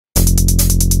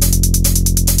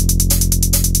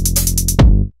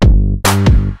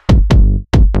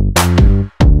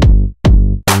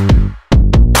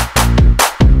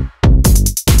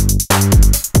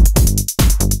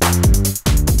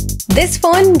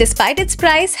phone, despite its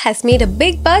price, has made a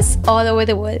big buzz all over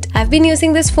the world. I've been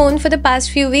using this phone for the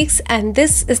past few weeks, and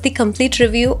this is the complete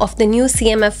review of the new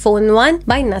CMF Phone 1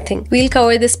 by Nothing. We'll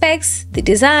cover the specs, the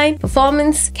design,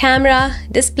 performance, camera,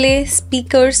 display,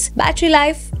 speakers, battery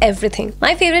life, everything.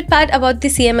 My favorite part about the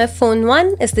CMF Phone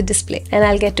 1 is the display, and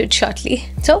I'll get to it shortly.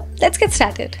 So let's get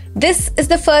started. This is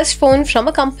the first phone from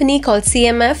a company called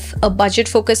CMF, a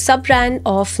budget-focused sub-brand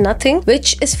of Nothing,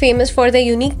 which is famous for their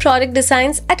unique product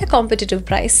designs at a competitive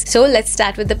price. So let's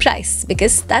start with the price,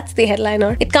 because that's the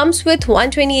headliner. It comes with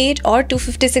 128 or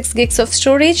 256 gigs of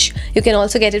storage. You can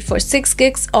also get it for 6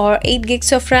 gigs or 8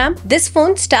 gigs of RAM. This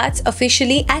phone starts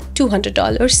officially at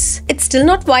 $200. It's still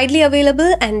not widely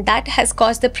available, and that has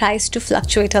caused the price to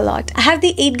fluctuate a lot. I have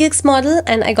the 8 gigs model,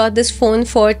 and I got this phone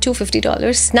for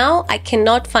 $250. Now I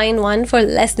cannot find one for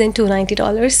less than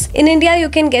 $290. In India, you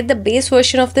can get the base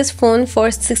version of this phone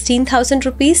for 16,000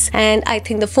 rupees, and I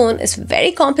think the phone is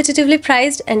very competitively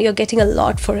priced and you're getting a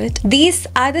lot for it. These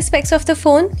are the specs of the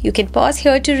phone. You can pause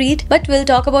here to read, but we'll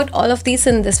talk about all of these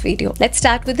in this video. Let's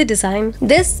start with the design.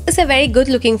 This is a very good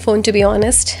looking phone, to be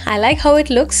honest. I like how it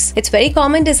looks. It's very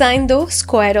common design though,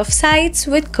 square off sides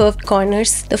with curved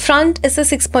corners. The front is a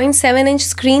 6.7-inch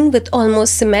screen with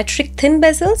almost symmetric thin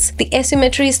bezels. The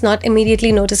asymmetry is not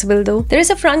immediately noticeable though. There is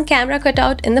a front camera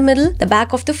cutout in the middle. The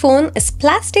back of the phone is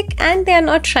plastic, and they are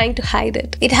not trying to hide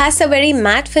it. It has a very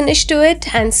matte finish to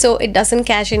it, and so it doesn't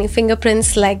catch any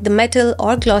fingerprints like the metal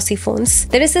or glossy phones.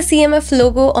 There is a CMF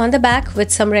logo on the back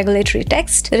with some regulatory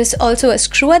text. There is also a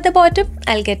screw at the bottom.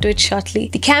 I'll get to it shortly.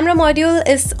 The camera module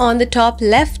is on the top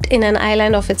left in an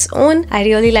island of its own. I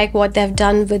really like what they've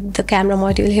done with the camera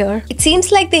module here. It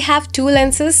seems like they have two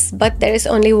lenses, but there is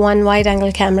only one wide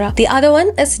angle camera. The other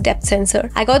one is depth sensor.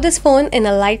 I got this phone in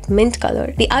a light mint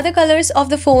color. The other colors of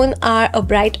the phone are a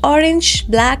bright orange,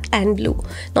 black, and blue.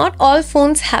 Not all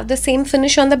phones have the same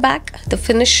finish on the back. The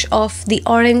finish of the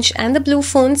orange and the blue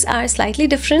phones are slightly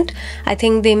different. I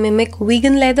think they mimic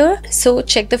vegan leather, so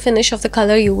check the finish of the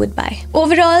color you would buy.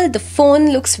 Overall, the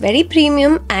phone looks very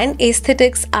premium and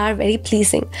aesthetics are very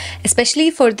pleasing.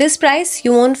 Especially for this price,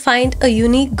 you won't find a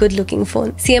unique, good-looking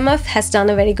phone. CMF has done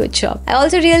a very good job. I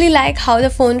also really like how the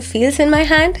phone feels in my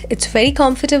hand. It's very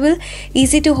comfortable,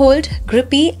 easy to hold,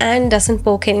 grippy, and doesn't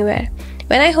poke anywhere.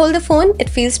 When I hold the phone, it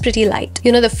feels pretty light.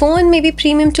 You know, the phone may be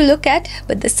premium to look at,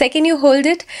 but the second you hold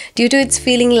it, due to its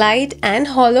feeling light and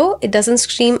hollow, it doesn't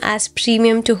scream as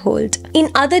premium to hold.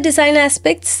 In other design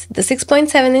aspects, the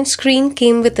 6.7-inch screen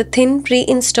came with a thin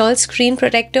pre-installed screen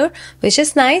protector, which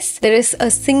is nice. There is a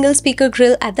single speaker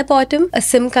grill at the bottom, a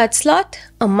SIM card slot,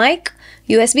 a mic,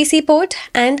 USB-C port,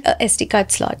 and a SD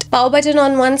card slot. Power button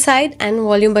on one side and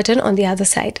volume button on the other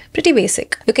side. Pretty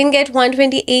basic. You can get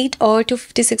 128 or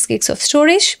 256 gigs of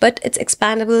storage, but it's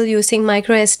expandable using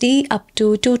micro SD up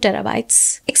to 2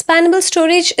 terabytes. Expandable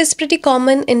storage is pretty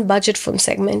common in budget phone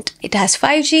segment. It has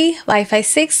 5G, Wi-Fi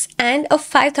 6, and a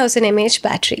 5000 mAh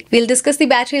battery. We'll discuss the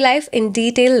battery life in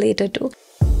detail later too.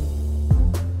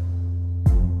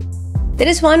 There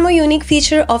is one more unique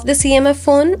feature of the CMF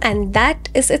phone, and that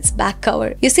is its back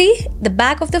cover. You see, the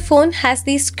back of the phone has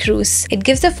these screws. It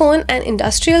gives the phone an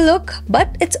industrial look,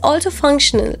 but it's also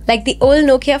functional. Like the old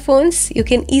Nokia phones, you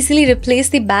can easily replace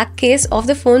the back case of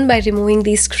the phone by removing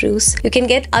these screws. You can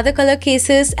get other color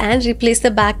cases and replace the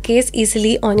back case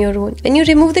easily on your own. When you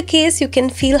remove the case, you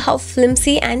can feel how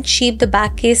flimsy and cheap the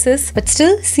back case is, but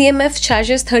still CMF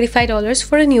charges $35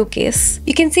 for a new case.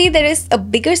 You can see there is a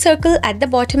bigger circle at the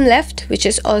bottom left, which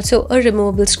is also a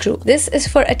removable screw. This is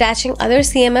for attaching other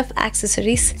CMF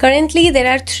accessories. Currently,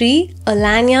 there are 3, a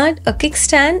lanyard, a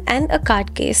kickstand, and a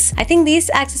card case. I think these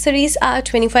accessories are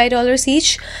 $25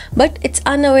 each, but it's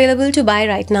unavailable to buy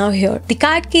right now here. The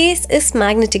card case is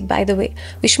magnetic, by the way,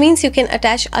 which means you can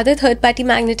attach other third-party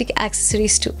magnetic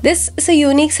accessories too. This is a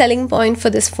unique selling point for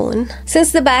this phone.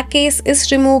 Since the back case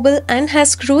is removable and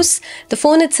has screws, the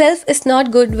phone itself is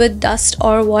not good with dust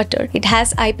or water. It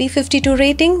has IP52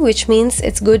 rating, which means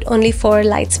it's good only for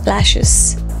light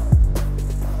splashes.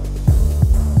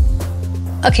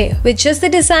 Okay, with just the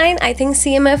design, I think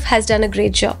CMF has done a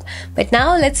great job. But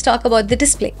now let's talk about the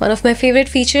display, one of my favorite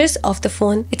features of the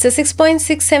phone. It's a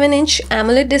 6.67-inch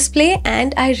AMOLED display,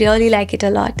 and I really like it a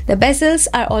lot. The bezels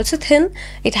are also thin.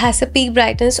 It has a peak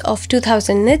brightness of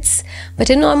 2000 nits,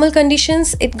 but in normal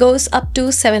conditions, it goes up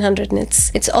to 700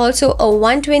 nits. It's also a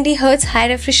 120Hz high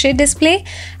refresh rate display.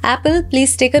 Apple,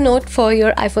 please take a note for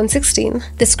your iPhone 16.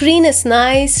 The screen is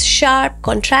nice, sharp,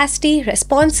 contrasty,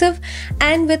 responsive,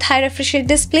 and with high refresh rate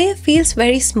display feels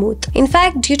very smooth. In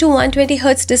fact, due to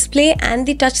 120Hz display and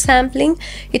the touch sampling,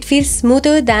 it feels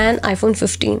smoother than iPhone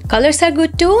 15. Colors are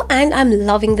good too, and I'm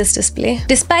loving this display.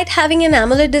 Despite having an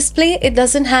AMOLED display, it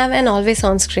doesn't have an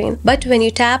always-on screen. But when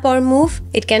you tap or move,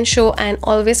 it can show an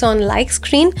always-on like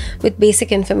screen with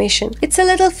basic information. It's a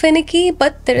little finicky,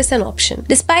 but there is an option.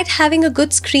 Despite having a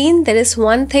good screen, there is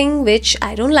one thing which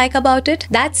I don't like about it.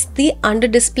 That's the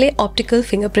under-display optical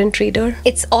fingerprint reader.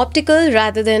 It's optical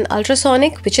rather than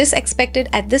ultrasonic, which is expected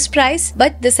at this price,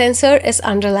 but the sensor is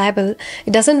unreliable.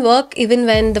 It doesn't work even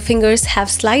when the fingers have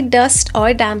slight dust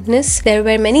or dampness. There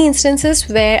were many instances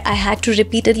where I had to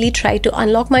repeatedly try to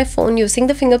unlock my phone using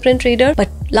the fingerprint reader, but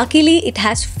luckily it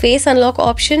has face unlock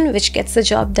option, which gets the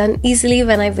job done easily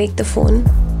when I wake the phone.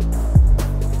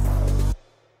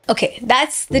 Okay,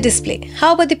 that's the display.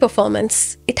 How about the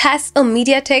performance? It has a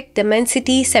MediaTek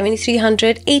Dimensity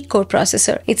 7300 8-core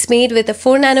processor. It's made with a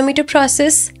 4nm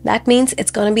process. That means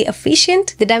it's gonna be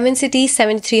efficient. The Dimensity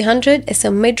 7300 is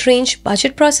a mid-range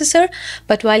budget processor,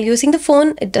 but while using the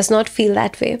phone, it does not feel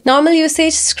that way. Normal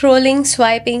usage, scrolling,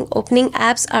 swiping, opening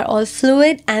apps are all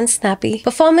fluid and snappy.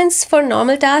 Performance for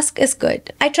normal tasks is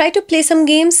good. I tried to play some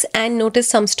games and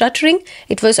noticed some stuttering.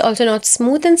 It was also not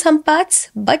smooth in some parts,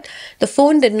 but the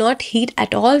phone did not heat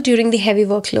at all during the heavy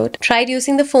workload. Tried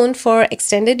using the phone for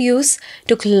extended use,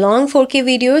 took long 4K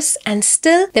videos, and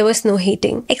still there was no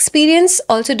heating. Experience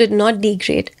also did not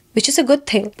degrade, which is a good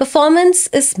thing. Performance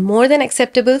is more than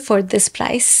acceptable for this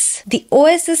price. The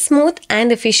OS is smooth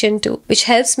and efficient too, which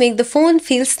helps make the phone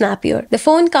feel snappier. The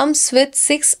phone comes with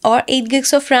 6 or 8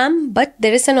 gigs of RAM, but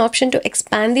there is an option to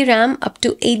expand the RAM up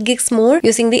to 8 gigs more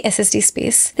using the SSD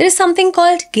space. There is something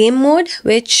called game mode,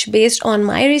 which based on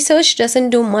my research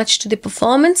doesn't do much to the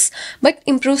performance, but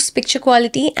improves picture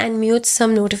quality and mutes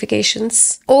some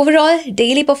notifications. Overall,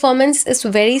 daily performance is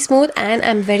very smooth and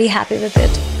I'm very happy with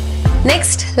it.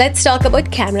 Next, let's talk about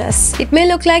cameras. It may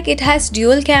look like it has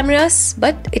dual cameras,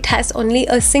 but it has only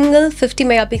a single 50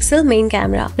 megapixel main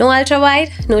camera. No ultra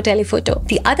wide, no telephoto.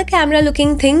 The other camera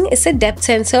looking thing is a depth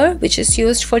sensor, which is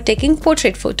used for taking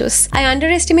portrait photos. I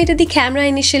underestimated the camera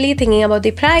initially, thinking about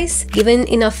the price. Given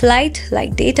enough light,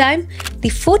 like daytime, the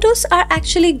photos are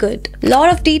actually good.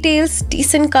 Lot of details,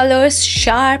 decent colors,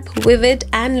 sharp, vivid,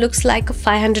 and looks like a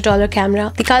 $500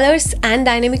 camera. The colors and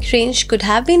dynamic range could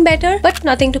have been better, but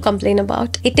nothing to complain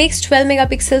about. It takes 12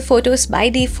 megapixel photos by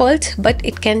default, but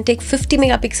it can take 50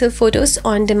 megapixel photos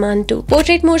on demand too.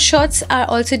 Portrait mode shots are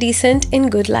also decent in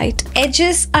good light.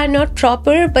 Edges are not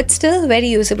proper, but still very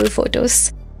usable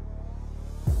photos.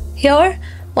 Here,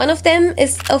 one of them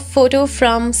is a photo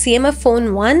from CMF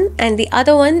Phone 1 and the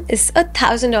other one is a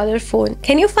 $1,000 phone.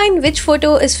 Can you find which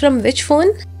photo is from which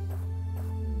phone?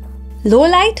 Low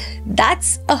light?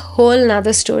 That's a whole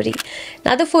nother story.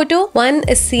 Another photo, one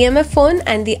is CMF phone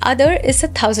and the other is a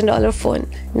 $1,000 phone.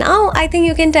 Now I think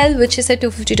you can tell which is a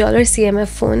 $250 CMF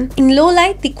phone. In low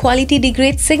light, the quality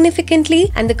degrades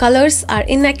significantly and the colors are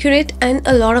inaccurate and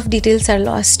a lot of details are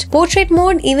lost. Portrait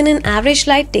mode, even in average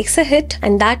light, takes a hit,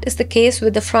 and that is the case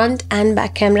with the front and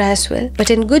back camera as well.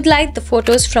 But in good light, the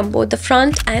photos from both the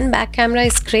front and back camera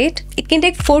is great. It can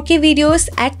take 4K videos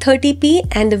at 30p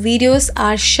and the videos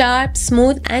are sharp,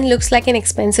 smooth, and looks like an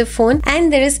expensive phone,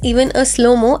 and there is even a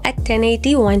slow-mo at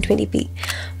 1080 120p.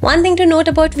 One thing to note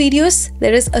about videos,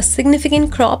 there is a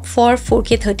significant crop for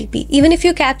 4K 30p. Even if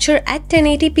you capture at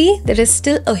 1080p, there is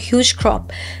still a huge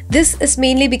crop. This is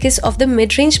mainly because of the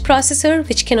mid-range processor,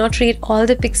 which cannot read all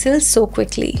the pixels so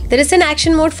quickly. There is an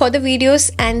action mode for the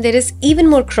videos and there is even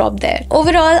more crop there.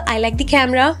 Overall, I like the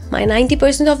camera. My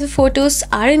 90% of the photos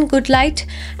are in good light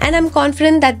and I'm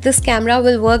confident that this camera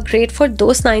will work great for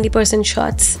those 90%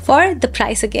 shots for the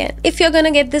price again. If you're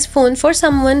gonna get this phone for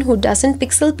someone who doesn't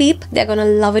pixel peep, they're gonna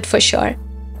love it for sure.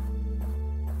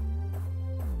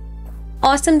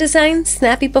 Awesome design,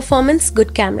 snappy performance,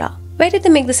 good camera. Where did they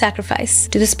make the sacrifice?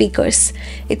 To the speakers.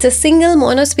 It's a single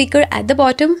mono speaker at the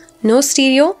bottom, no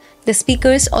stereo. The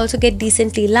speakers also get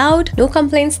decently loud, no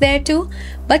complaints there too,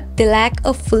 but they lack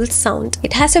a full sound.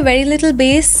 It has a very little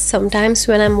bass. Sometimes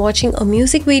when I'm watching a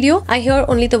music video, I hear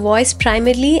only the voice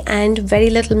primarily and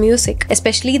very little music,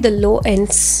 especially the low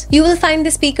ends. You will find the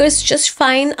speakers just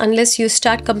fine unless you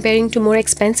start comparing to more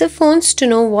expensive phones to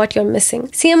know what you're missing.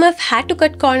 CMF had to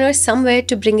cut corners somewhere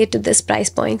to bring it to this price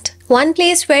point. One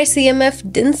place where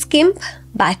CMF didn't skimp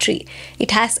battery.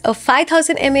 It has a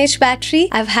 5000 mAh battery.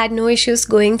 I've had no issues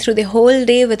going through the whole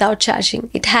day without charging.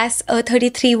 It has a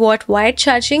 33 watt wired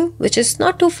charging, which is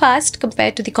not too fast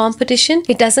compared to the competition.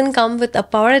 It doesn't come with a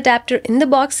power adapter in the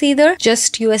box either,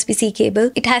 just USB-C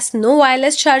cable. It has no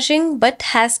wireless charging but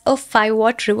has a 5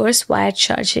 watt reverse wired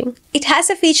charging. It has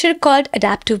a feature called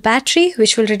adaptive battery,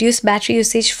 which will reduce battery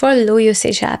usage for low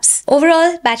usage apps.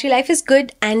 Overall, battery life is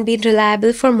good and been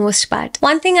reliable for most part.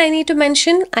 One thing I need to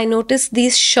mention, I noticed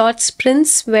these short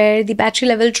sprints where the battery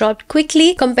level dropped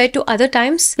quickly compared to other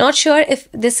times. Not sure if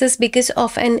this is because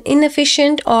of an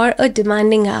inefficient or a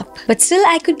demanding app, but still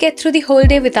I could get through the whole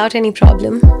day without any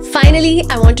problem. Finally,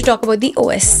 I want to talk about the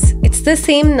OS. It's the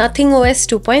same Nothing OS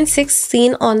 2.6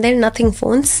 seen on their Nothing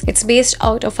phones. It's based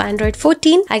out of Android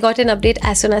 14. I got an update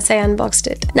as soon as I unboxed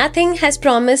it. Nothing has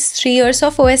promised 3 years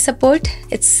of OS support.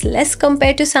 It's less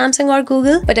compared to Samsung or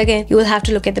Google, but again, you will have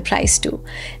to look at the price too.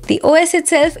 The OS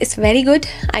itself is very good.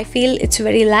 I feel it's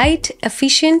very light,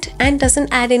 efficient, and doesn't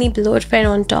add any bloatware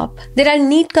on top. There are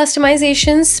neat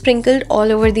customizations sprinkled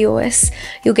all over the OS.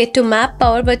 You get to map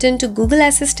power button to Google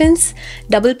Assistants,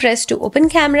 double press to open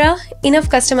camera, enough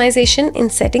customization in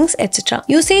settings, etc.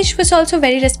 Usage was also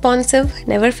very responsive,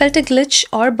 never felt a glitch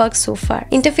or bug so far.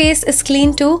 Interface is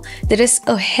clean too. There is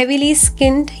a heavily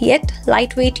skinned yet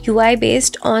lightweight UI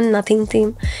based on Nothing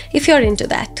theme, if you're into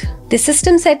that. The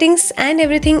system settings and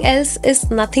everything else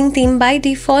is Nothing theme by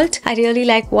default. I really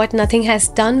like what Nothing has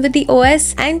done with the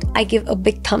OS and I give a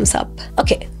big thumbs up.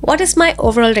 Okay, what is my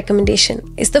overall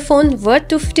recommendation? Is the phone worth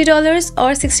 $250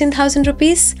 or 16,000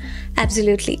 rupees?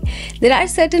 Absolutely. There are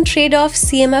certain trade-offs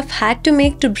CMF had to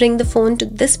make to bring the phone to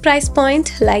this price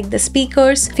point, like the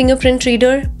speakers, fingerprint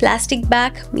reader, plastic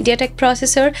back, MediaTek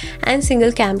processor, and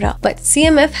single camera. But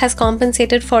CMF has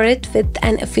compensated for it with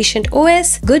an efficient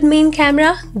OS, good main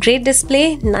camera, great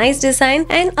display, nice design,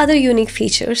 and other unique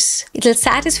features. It'll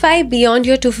satisfy beyond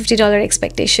your $250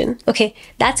 expectation. Okay,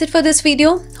 that's it for this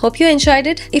video. Hope you enjoyed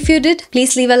it. If you did,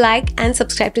 please leave a like and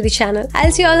subscribe to the channel.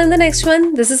 I'll see you all in the next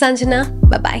one. This is Anjana.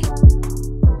 Bye-bye.